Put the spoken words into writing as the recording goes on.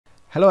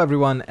Hello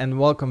everyone and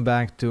welcome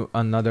back to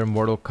another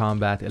Mortal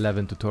Kombat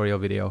 11 tutorial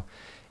video.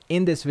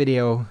 In this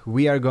video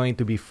we are going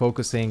to be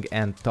focusing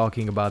and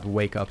talking about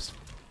wake-ups.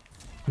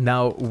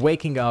 Now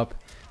waking up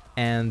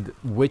and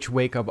which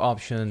wake-up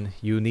option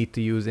you need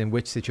to use in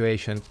which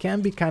situation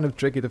can be kind of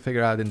tricky to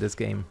figure out in this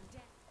game.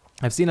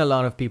 I've seen a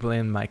lot of people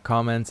in my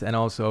comments and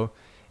also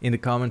in the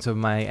comments of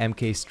my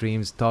MK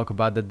streams talk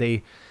about that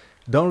they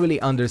don't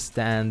really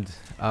understand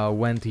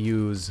when to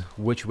use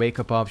which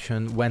wake-up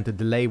option, when to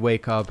delay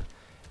wake-up,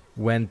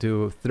 when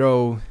to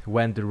throw,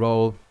 when to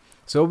roll.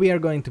 So we are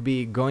going to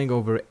be going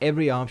over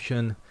every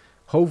option.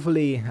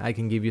 Hopefully I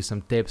can give you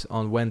some tips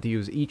on when to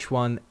use each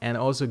one and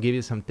also give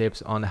you some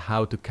tips on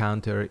how to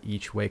counter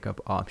each wake up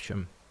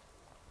option.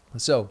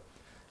 So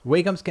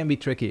wake ups can be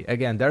tricky.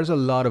 Again, there's a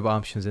lot of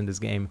options in this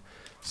game.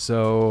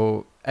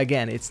 So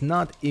again, it's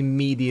not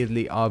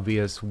immediately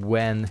obvious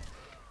when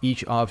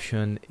each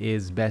option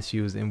is best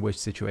used in which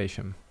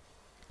situation.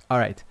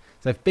 Alright.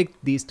 So I've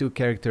picked these two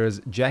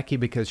characters, Jackie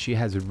because she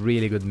has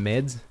really good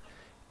mids,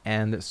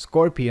 and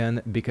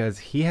Scorpion because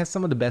he has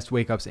some of the best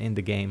wake-ups in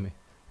the game,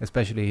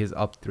 especially his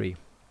up 3.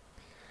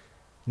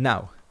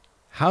 Now,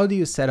 how do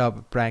you set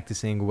up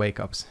practicing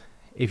wake-ups?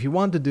 If you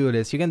want to do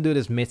this, you can do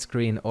this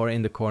mid-screen or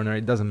in the corner,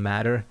 it doesn't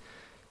matter.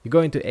 You go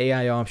into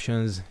AI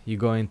options, you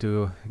go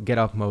into get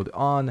up mode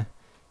on,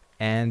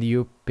 and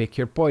you pick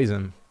your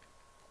poison.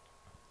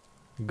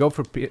 Go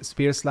for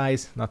spear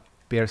slice, not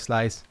pear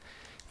slice.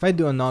 If I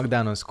do a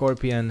knockdown on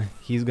Scorpion,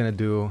 he's gonna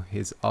do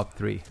his up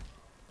 3.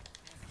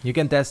 You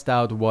can test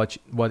out what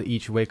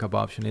each wake up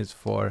option is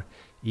for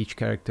each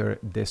character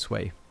this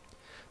way.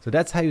 So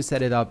that's how you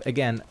set it up.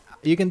 Again,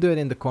 you can do it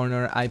in the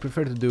corner. I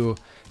prefer to do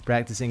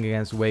practicing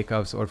against wake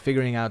ups or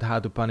figuring out how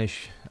to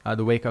punish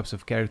the wake ups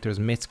of characters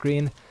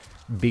mid-screen,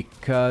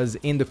 because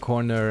in the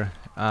corner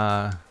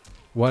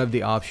one of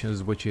the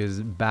options, which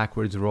is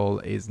backwards roll,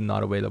 is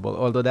not available,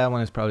 although that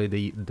one is probably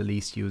the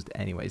least used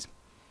anyways.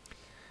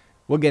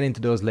 We'll get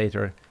into those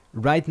later.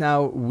 Right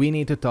now, we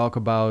need to talk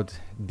about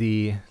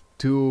the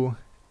two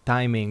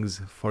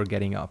timings for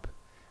getting up.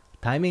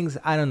 Timings,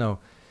 I don't know.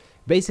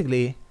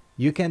 Basically,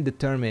 you can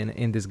determine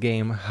in this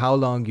game how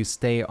long you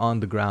stay on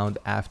the ground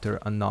after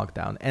a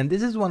knockdown. And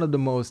this is one of the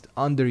most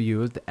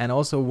underused and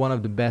also one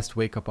of the best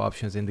wake-up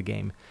options in the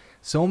game.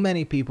 So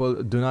many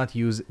people do not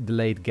use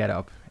delayed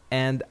get-up.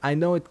 And I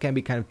know it can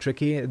be kind of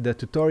tricky. The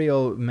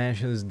tutorial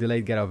mentions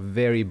delayed get-up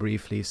very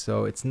briefly,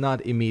 so it's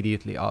not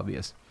immediately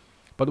obvious.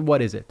 But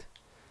what is it?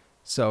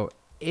 So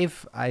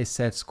if I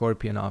set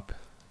Scorpion up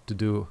to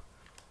do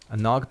a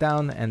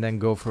knockdown and then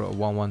go for a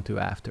 1-1-2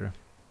 after.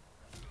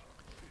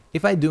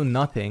 If I do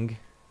nothing,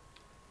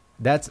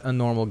 that's a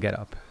normal get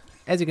up.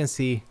 As you can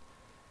see,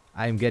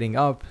 I'm getting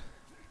up,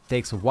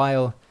 takes a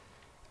while.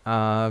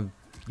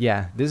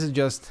 Yeah, this is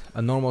just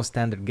a normal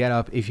standard get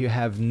up. If you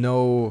have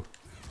no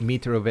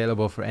meter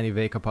available for any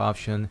wake up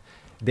option,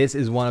 this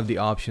is one of the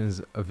options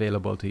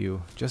available to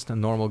you. Just a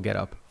normal get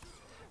up.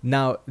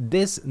 Now,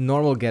 this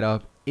normal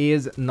getup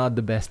is not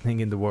the best thing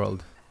in the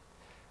world.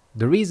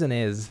 The reason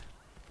is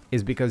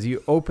because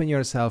you open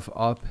yourself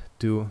up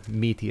to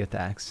meaty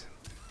attacks.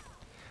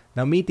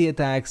 Now, meaty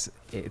attacks,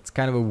 it's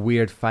kind of a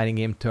weird fighting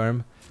game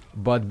term,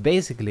 but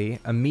basically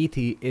a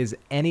meaty is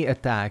any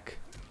attack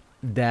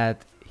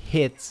that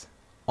hits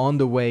on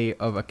the way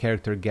of a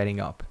character getting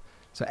up.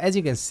 So as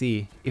you can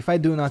see, if I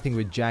do nothing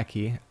with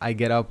Jackie, I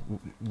get up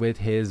with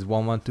his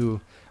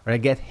 1-1-2, or I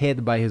get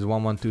hit by his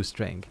 1-1-2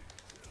 string.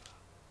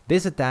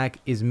 This attack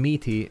is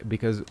meaty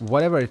because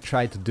whatever I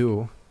try to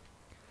do,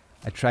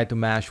 I try to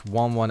mash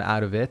 1-1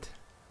 out of it.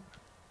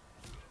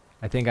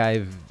 I think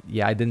I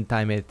didn't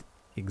time it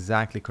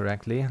exactly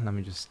correctly. Let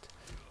me just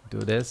do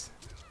this.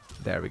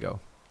 There we go.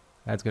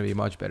 That's gonna be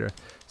much better.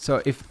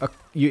 So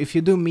if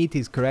you do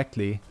meaties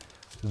correctly,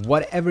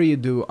 whatever you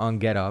do on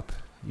get up,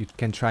 you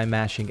can try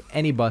mashing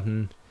any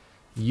button,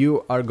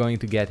 you are going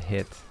to get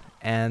hit.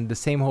 And the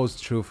same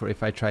holds true for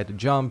if I try to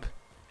jump.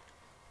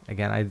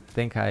 Again, I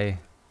think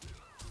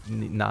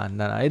no,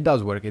 it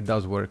does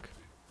work.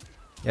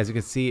 As you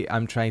can see,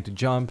 I'm trying to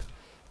jump.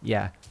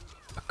 Yeah,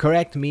 a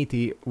correct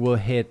meaty will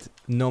hit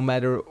no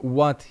matter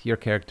what your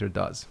character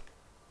does.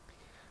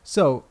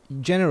 So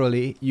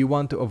generally you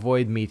want to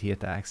avoid meaty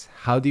attacks.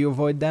 How do you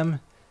avoid them?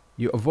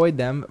 You avoid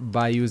them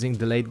by using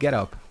delayed get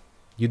up.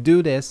 You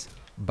do this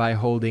by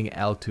holding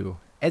L2.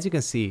 As you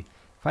can see,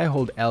 if I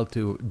hold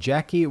L2,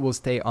 Jackie will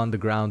stay on the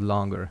ground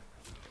longer.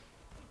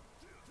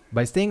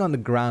 By staying on the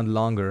ground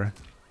longer,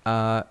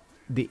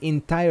 the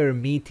entire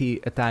meaty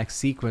attack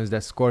sequence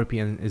that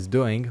Scorpion is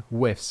doing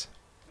whiffs.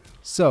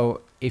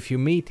 So if you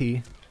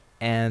meaty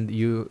and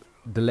you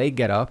delay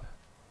get up,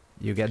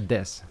 you get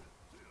this.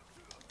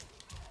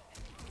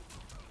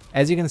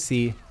 As you can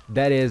see,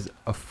 that is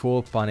a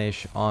full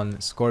punish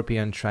on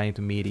Scorpion trying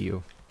to meaty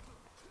you.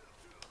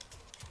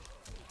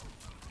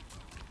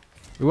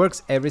 It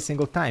works every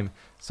single time.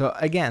 So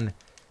again,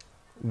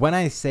 when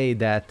I say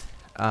that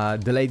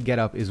delayed get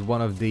up is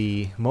one of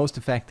the most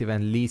effective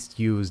and least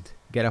used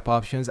get up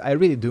options, I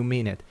really do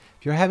mean it.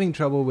 If you're having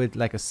trouble with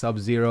like a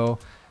Sub-Zero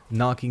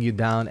knocking you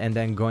down and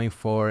then going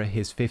for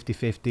his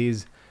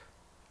 50-50s,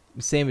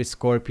 Same with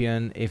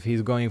Scorpion, if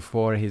he's going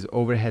for his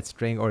overhead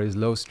string or his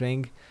low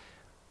string.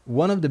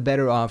 One of the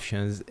better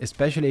options,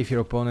 especially if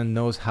your opponent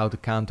knows how to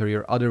counter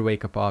your other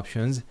wake up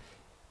options,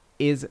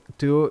 is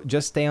to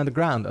just stay on the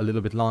ground a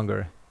little bit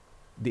longer.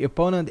 The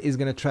opponent is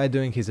gonna try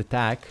doing his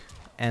attack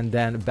and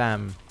then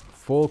bam,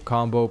 full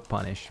combo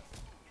punish.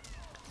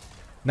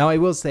 Now I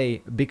will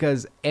say,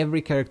 because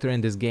every character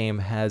in this game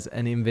has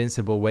an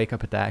invincible wake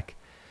up attack,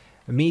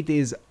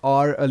 Meaties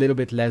are a little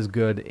bit less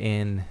good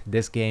in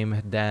this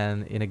game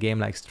than in a game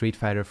like Street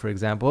Fighter, for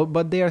example,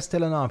 but they are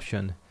still an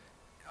option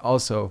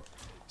also.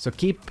 So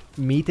keep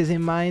Meaties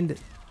in mind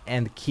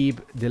and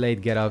keep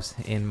delayed get-ups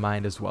in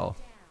mind as well.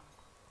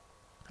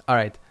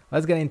 Alright,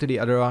 let's get into the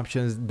other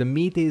options. The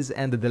Meaties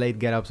and the delayed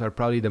get-ups are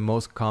probably the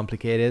most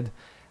complicated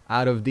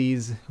out of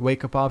these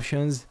wake-up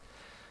options.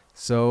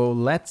 So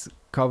let's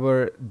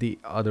cover the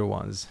other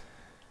ones.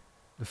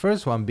 The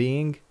first one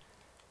being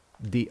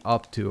the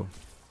up 2.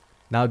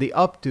 Now the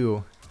up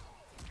 2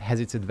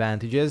 has its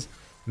advantages,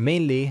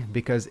 mainly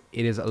because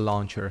it is a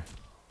launcher.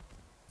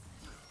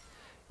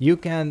 You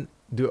can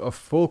do a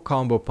full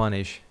combo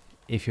punish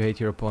if you hit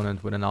your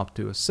opponent with an up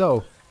 2.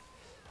 So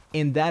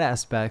in that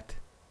aspect,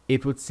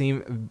 it would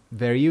seem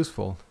very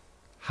useful.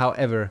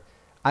 However,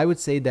 I would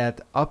say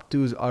that up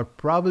 2s are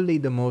probably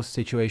the most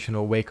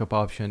situational wake up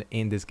option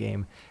in this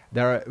game.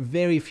 There are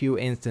very few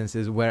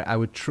instances where I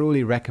would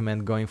truly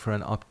recommend going for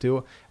an up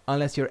 2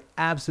 unless you're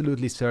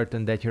absolutely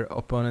certain that your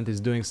opponent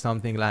is doing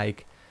something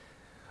like,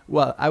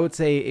 well, I would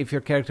say if your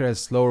character has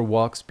slower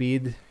walk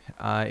speed,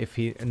 if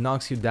he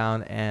knocks you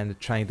down and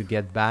trying to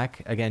get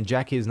back. Again,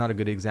 Jackie is not a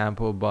good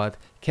example, but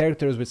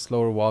characters with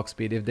slower walk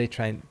speed, if they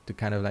try to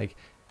kind of like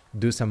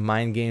do some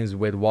mind games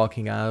with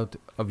walking out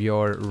of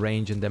your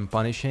range and then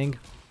punishing,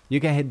 you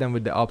can hit them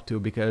with the up 2,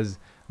 because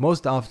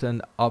most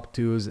often up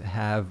 2s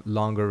have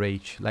longer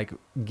reach. Like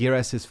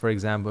Giras's, for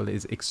example,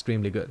 is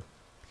extremely good.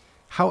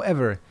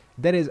 However,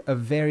 that is a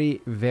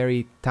very,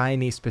 very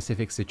tiny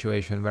specific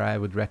situation where I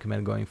would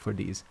recommend going for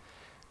these.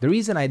 The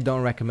reason I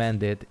don't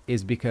recommend it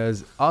is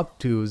because up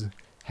 2s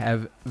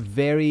have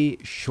very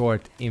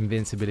short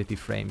invincibility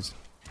frames.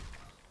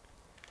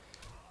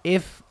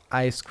 If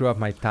I screw up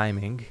my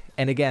timing,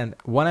 and again,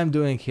 what I'm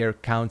doing here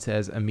counts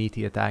as a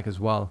meaty attack as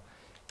well.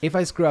 If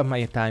I screw up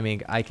my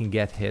timing, I can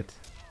get hit.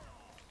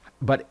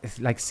 But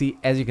like, see,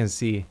 as you can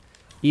see,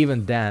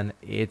 even then,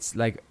 it's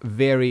like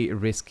very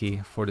risky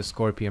for the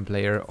Scorpion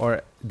player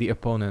or the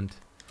opponent.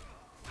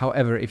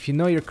 However, if you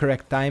know your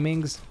correct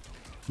timings,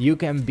 you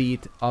can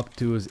beat up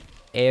 2s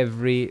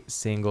every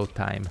single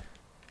time.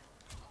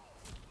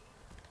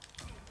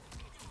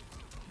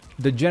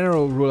 The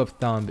general rule of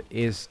thumb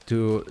is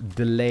to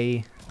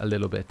delay a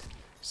little bit.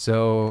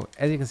 So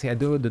as you can see, I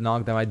do the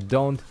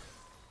knockdown.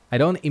 I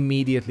don't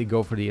immediately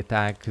go for the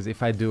attack, because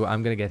if I do,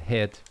 I'm gonna get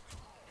hit.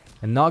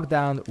 And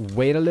knockdown,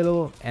 wait a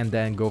little, and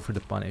then go for the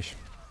punish.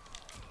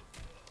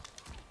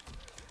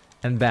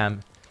 And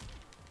bam.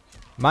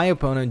 My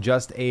opponent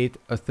just ate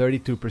a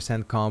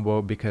 32%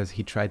 combo because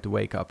he tried to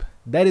wake up.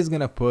 That is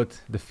gonna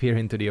put the fear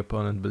into the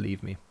opponent,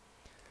 believe me.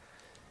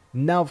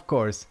 Now, of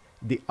course,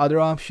 the other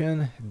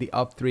option, the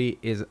up 3,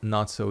 is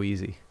not so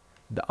easy.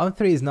 The up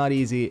 3 is not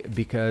easy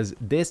because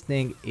this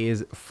thing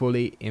is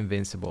fully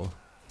invincible.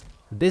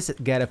 This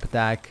get up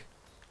attack,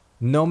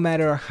 no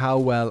matter how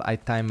well I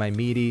time my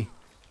meaty,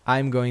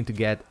 I'm going to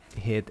get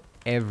hit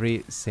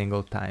every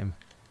single time.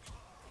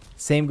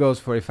 Same goes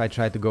for if I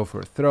try to go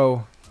for a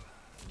throw.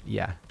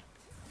 Yeah.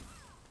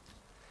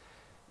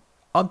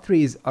 Up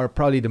 3s are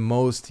probably the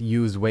most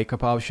used wake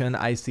up option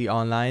I see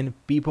online.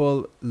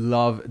 People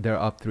love their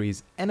up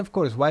 3s. And of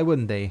course, why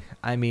wouldn't they?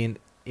 I mean,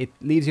 it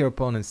leaves your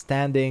opponent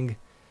standing,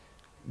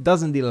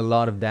 doesn't deal a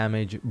lot of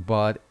damage,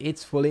 but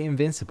it's fully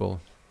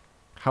invincible.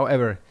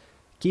 However,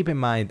 keep in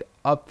mind,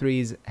 up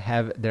 3s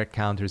have their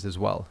counters as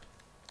well.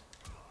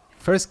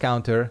 First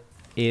counter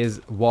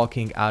is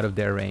walking out of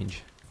their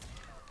range.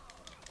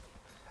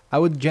 I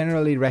would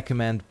generally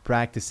recommend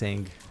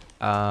practicing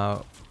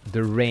the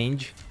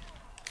range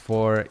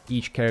for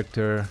each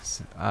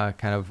character's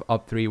kind of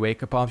up 3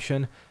 wake up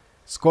option.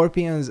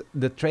 Scorpions,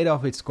 the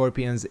trade-off with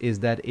Scorpions is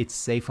that it's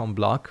safe on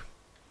block.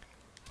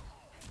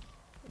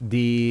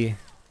 The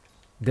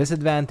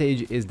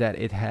disadvantage is that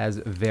it has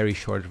very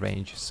short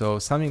range, so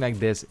something like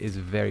this is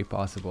very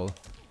possible.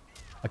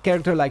 A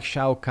character like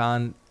Shao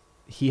Kahn,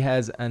 he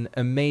has an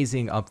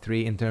amazing up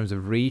 3 in terms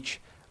of reach,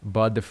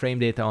 but the frame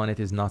data on it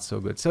is not so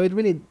good. So it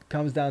really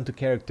comes down to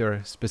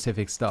character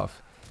specific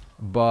stuff.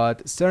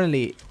 But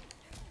certainly,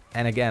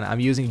 and again, I'm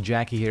using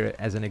Jackie here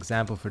as an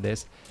example for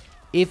this,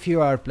 if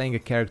you are playing a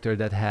character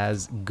that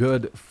has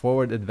good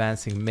forward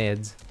advancing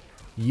mids,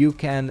 you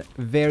can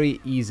very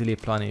easily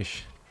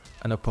punish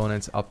an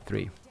opponent's up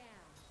 3.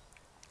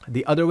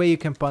 The other way you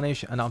can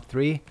punish an up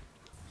 3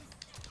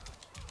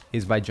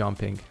 is by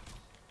jumping.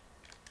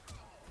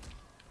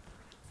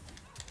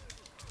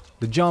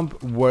 The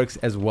jump works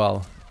as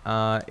well.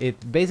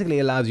 It basically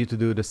allows you to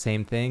do the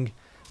same thing.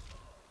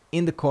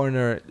 In the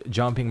corner,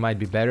 jumping might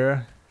be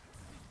better.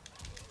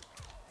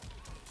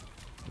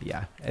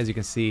 Yeah, as you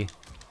can see,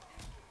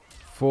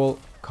 full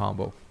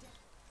combo.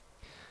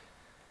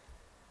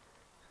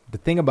 The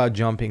thing about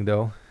jumping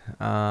though,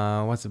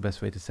 what's the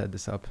best way to set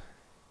this up?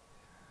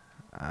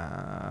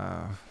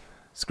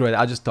 Screw it,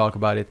 I'll just talk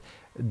about it.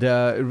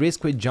 The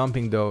risk with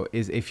jumping though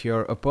is if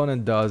your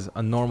opponent does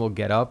a normal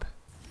get up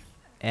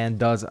and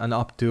does an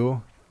up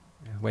 2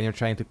 when you're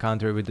trying to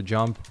counter with the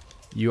jump,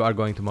 you are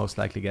going to most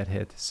likely get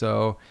hit.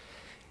 So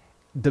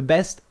the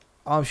best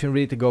option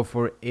really to go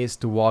for is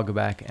to walk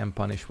back and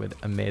punish with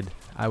a mid.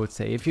 I would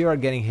say if you are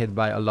getting hit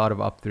by a lot of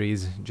up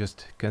 3s,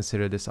 just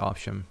consider this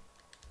option.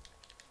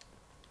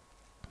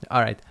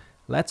 Alright,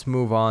 let's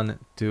move on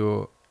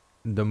to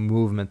the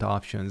movement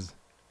options.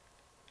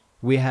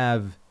 We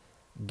have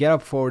get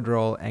up forward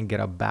roll and get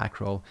up back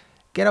roll.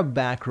 Get up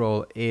back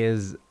roll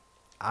is,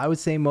 I would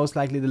say, most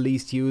likely the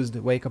least used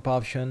wake up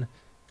option.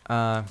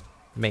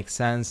 Makes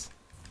sense.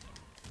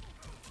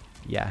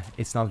 Yeah,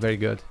 it's not very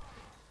good.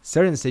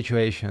 Certain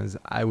situations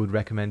I would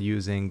recommend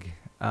using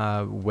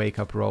wake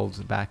up rolls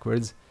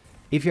backwards.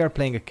 If you are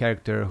playing a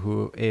character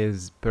who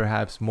is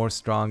perhaps more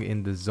strong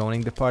in the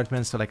zoning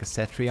department, so like a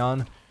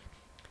Cetrion,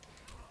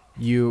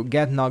 you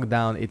get knocked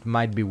down, it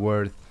might be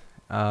worth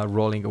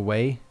rolling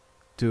away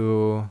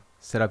to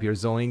set up your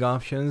zoning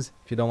options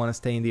if you don't want to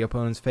stay in the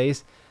opponent's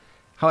face.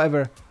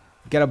 However,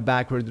 get up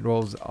backward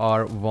rolls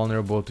are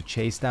vulnerable to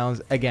chase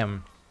downs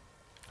again,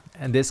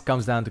 and this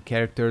comes down to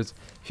characters.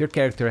 If your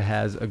character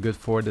has a good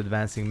forward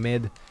advancing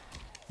mid,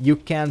 you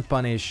can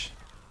punish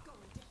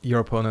your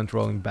opponent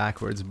rolling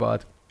backwards,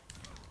 but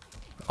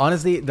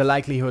honestly the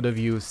likelihood of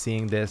you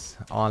seeing this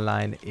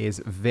online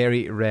is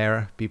very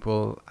rare.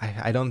 People,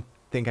 I don't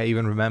think I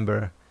even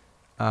remember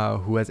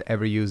who has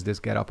ever used this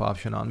get up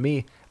option on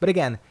me. But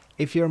again,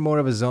 if you're more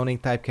of a zoning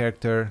type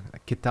character,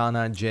 like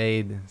Kitana,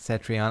 Jade,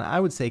 Cetrion, I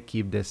would say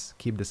keep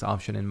this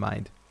option in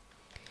mind.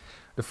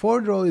 The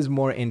forward roll is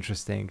more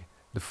interesting.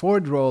 The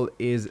forward roll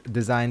is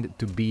designed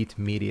to beat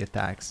meaty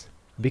attacks,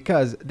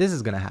 because this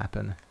is gonna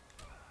happen.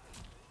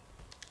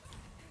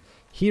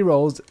 He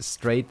rolls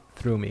straight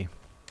through me.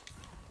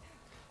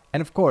 And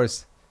of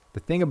course,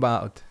 the thing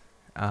about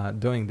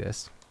doing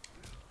this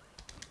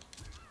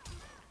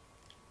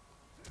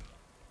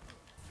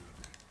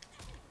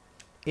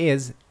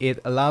is it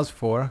allows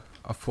for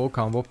a full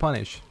combo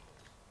punish.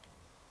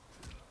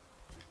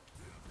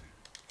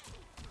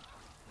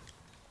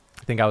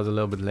 I think I was a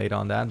little bit late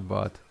on that,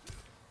 but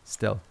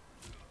still.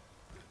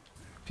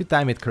 If you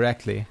time it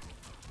correctly,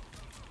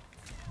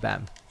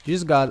 bam, you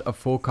just got a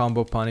full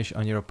combo punish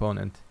on your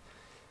opponent.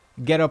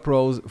 Get up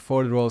rolls,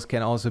 forward rolls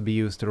can also be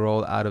used to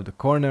roll out of the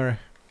corner,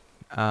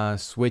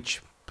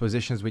 switch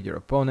positions with your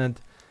opponent.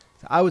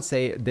 So I would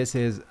say this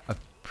is a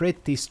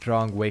pretty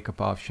strong wake up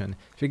option.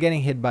 If you're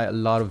getting hit by a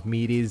lot of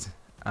meaties,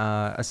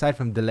 aside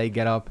from delay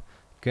get up,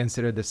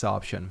 consider this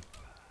option.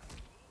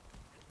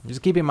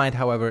 Just keep in mind,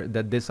 however,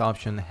 that this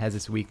option has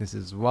its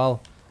weaknesses as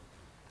well.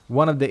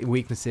 One of the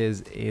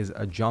weaknesses is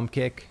a jump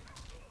kick.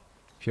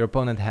 If your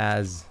opponent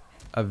has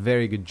a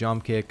very good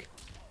jump kick,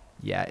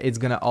 yeah, it's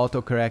gonna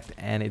autocorrect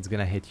and it's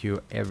gonna hit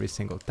you every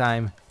single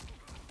time.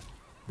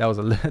 That was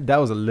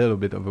a little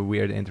bit of a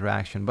weird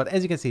interaction, but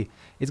as you can see,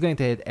 it's going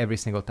to hit every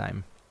single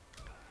time.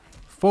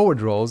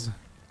 Forward rolls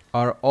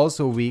are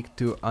also weak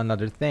to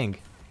another thing,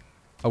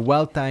 a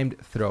well-timed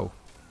throw.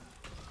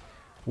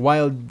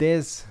 While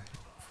this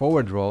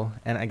forward roll,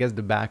 and I guess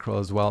the back roll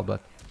as well,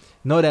 but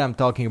know that I'm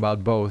talking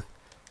about both,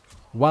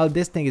 while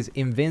this thing is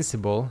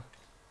invincible,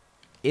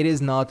 it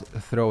is not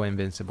throw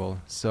invincible.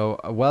 So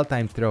a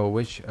well-timed throw,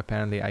 which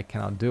apparently I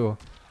cannot do,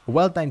 a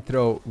well-timed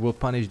throw will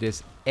punish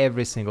this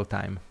every single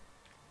time.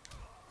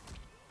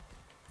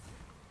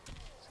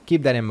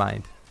 Keep that in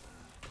mind.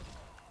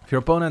 If your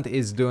opponent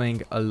is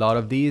doing a lot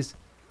of these,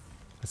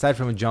 aside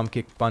from a jump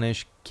kick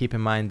punish, keep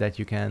in mind that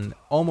you can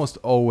almost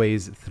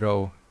always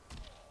throw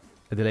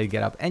a delayed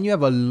get up, and you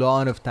have a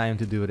lot of time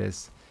to do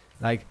this.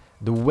 Like,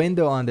 the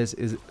window on this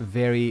is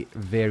very,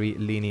 very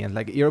lenient.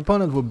 Like, your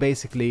opponent will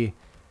basically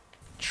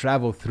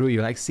travel through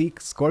you. Like, see,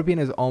 Scorpion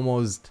is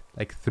almost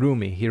like through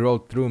me. He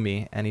rolled through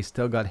me and he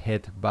still got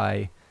hit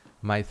by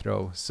my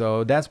throw.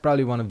 So that's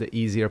probably one of the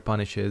easier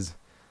punishes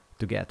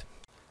to get.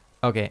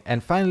 Okay,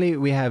 and finally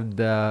we have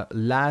the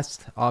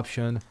last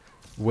option,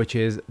 which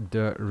is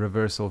the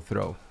reversal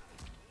throw.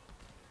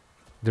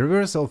 The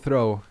reversal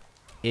throw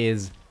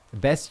is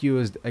best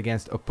used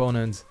against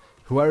opponents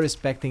who are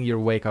respecting your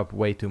wake up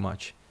way too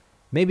much.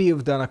 Maybe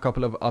you've done a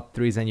couple of up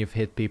 3s and you've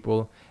hit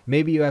people.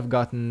 Maybe you have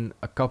gotten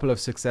a couple of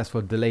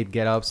successful delayed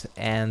get ups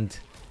and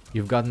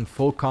you've gotten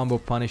full combo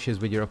punishes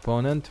with your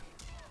opponent.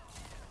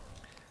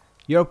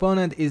 Your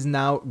opponent is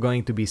now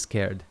going to be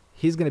scared.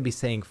 He's going to be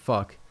saying,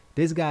 fuck,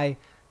 this guy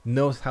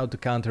knows how to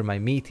counter my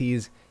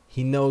meaties.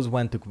 He knows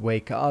when to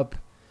wake up.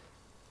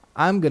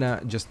 I'm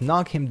gonna just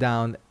knock him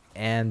down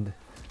and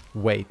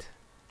wait.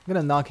 I'm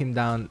gonna knock him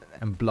down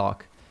and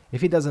block.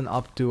 If he doesn't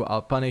up 2,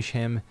 I'll punish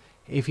him.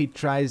 If he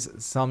tries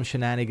some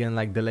shenanigan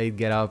like delayed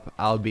get up,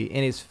 I'll be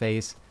in his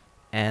face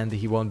and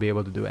he won't be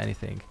able to do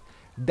anything.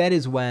 That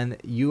is when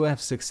you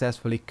have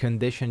successfully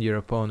conditioned your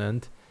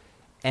opponent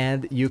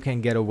and you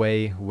can get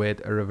away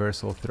with a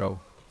reversal throw.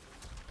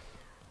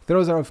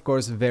 Throws are of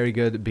course very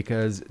good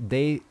because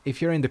if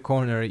you're in the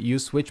corner, you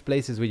switch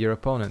places with your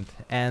opponent,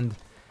 and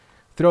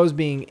throws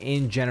being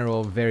in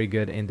general very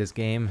good in this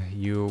game,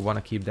 you want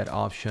to keep that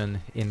option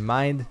in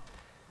mind.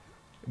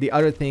 The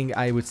other thing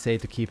I would say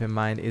to keep in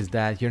mind is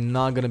that you're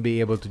not going to be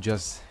able to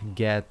just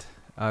get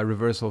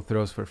reversal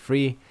throws for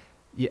free.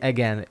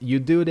 Again, you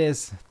do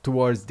this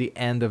towards the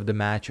end of the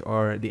match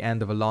or the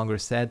end of a longer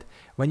set,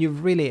 when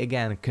you've really,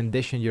 again,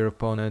 conditioned your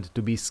opponent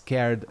to be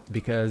scared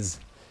because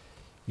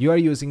you are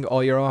using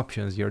all your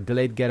options, your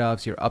delayed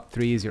get-ups, your up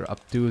 3s, your up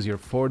 2s, your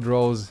forward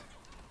rolls.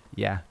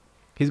 Yeah,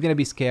 he's going to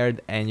be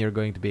scared and you're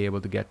going to be able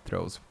to get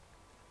throws.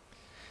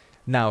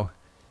 Now,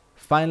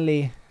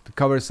 finally, to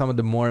cover some of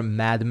the more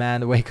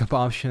madman wake-up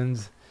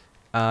options,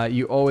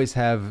 you always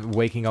have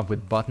waking up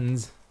with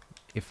buttons.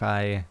 If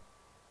I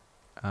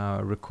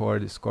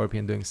record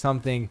Scorpion doing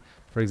something,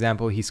 for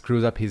example, he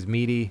screws up his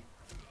Meaty,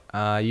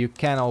 you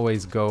can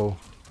always go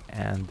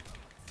and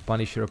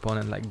punish your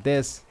opponent like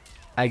this.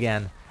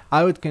 Again,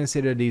 I would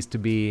consider these to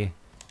be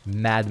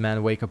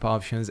madman wake-up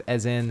options,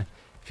 as in,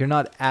 if you're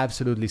not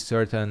absolutely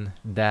certain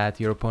that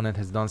your opponent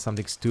has done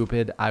something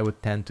stupid, I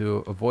would tend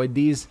to avoid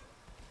these.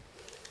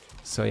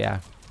 So yeah,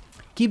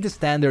 keep the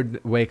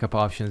standard wake-up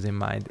options in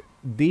mind.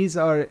 These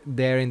are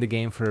there in the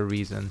game for a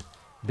reason.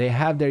 They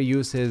have their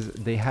uses,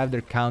 they have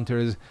their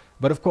counters,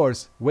 but of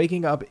course,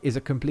 waking up is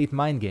a complete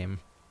mind game.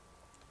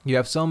 You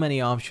have so many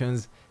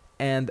options,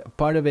 and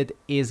part of it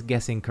is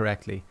guessing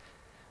correctly.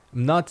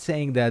 I'm not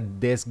saying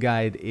that this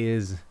guide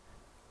is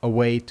a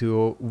way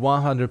to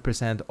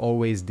 100%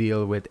 always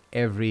deal with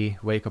every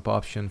wake-up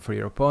option for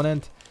your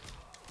opponent.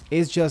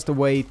 It's just a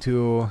way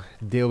to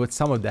deal with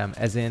some of them,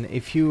 as in,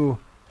 if your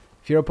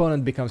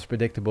opponent becomes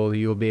predictable,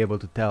 you'll be able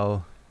to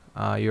tell,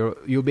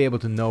 you'll be able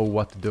to know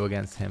what to do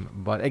against him.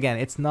 But again,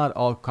 it's not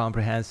all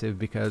comprehensive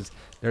because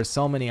there's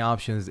so many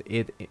options,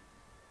 it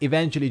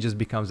eventually just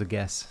becomes a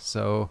guess.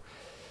 So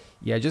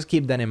yeah, just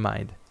keep that in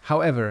mind.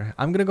 However,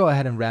 I'm gonna go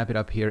ahead and wrap it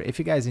up here. If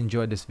you guys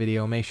enjoyed this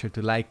video, make sure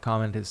to like,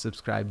 comment, and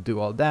subscribe, do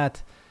all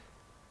that.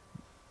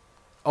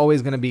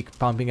 Always gonna be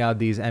pumping out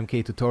these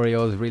MK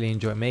tutorials, really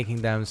enjoy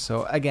making them.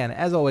 So again,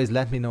 as always,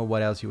 let me know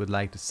what else you would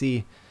like to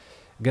see.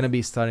 Gonna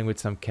be starting with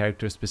some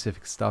character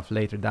specific stuff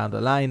later down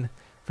the line.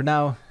 For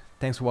now,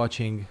 thanks for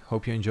watching,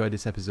 hope you enjoyed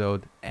this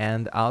episode,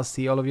 and I'll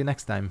see all of you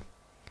next time.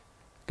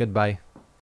 Goodbye.